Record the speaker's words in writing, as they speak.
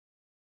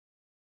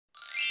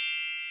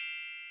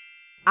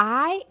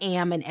I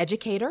am an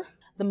educator.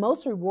 The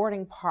most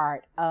rewarding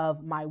part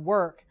of my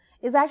work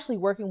is actually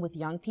working with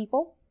young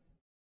people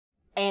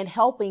and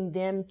helping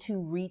them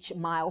to reach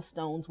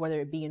milestones,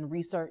 whether it be in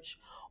research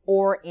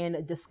or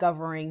in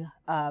discovering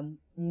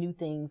new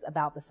things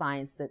about the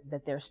science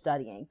that they're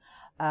studying.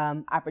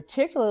 I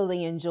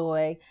particularly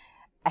enjoy,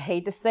 I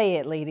hate to say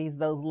it, ladies,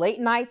 those late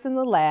nights in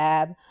the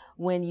lab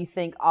when you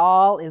think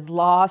all is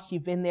lost.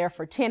 You've been there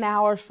for 10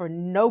 hours for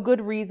no good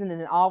reason, and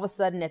then all of a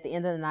sudden at the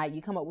end of the night,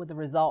 you come up with a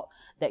result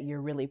that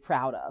you're really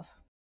proud of.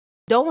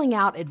 Doling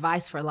out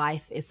advice for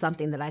life is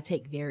something that I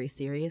take very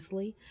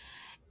seriously.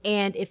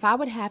 And if I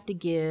would have to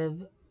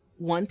give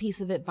one piece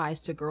of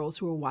advice to girls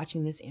who are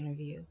watching this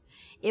interview,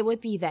 it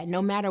would be that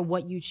no matter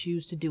what you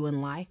choose to do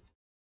in life,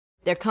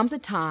 there comes a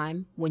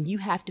time when you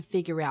have to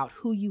figure out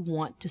who you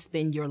want to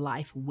spend your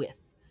life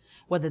with,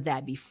 whether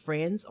that be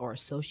friends or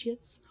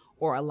associates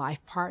or a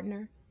life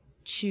partner.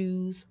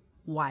 Choose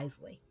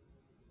wisely.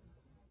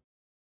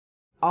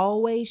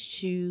 Always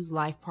choose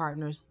life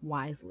partners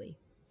wisely.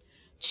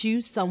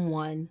 Choose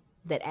someone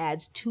that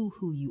adds to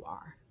who you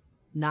are,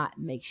 not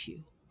makes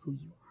you who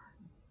you are.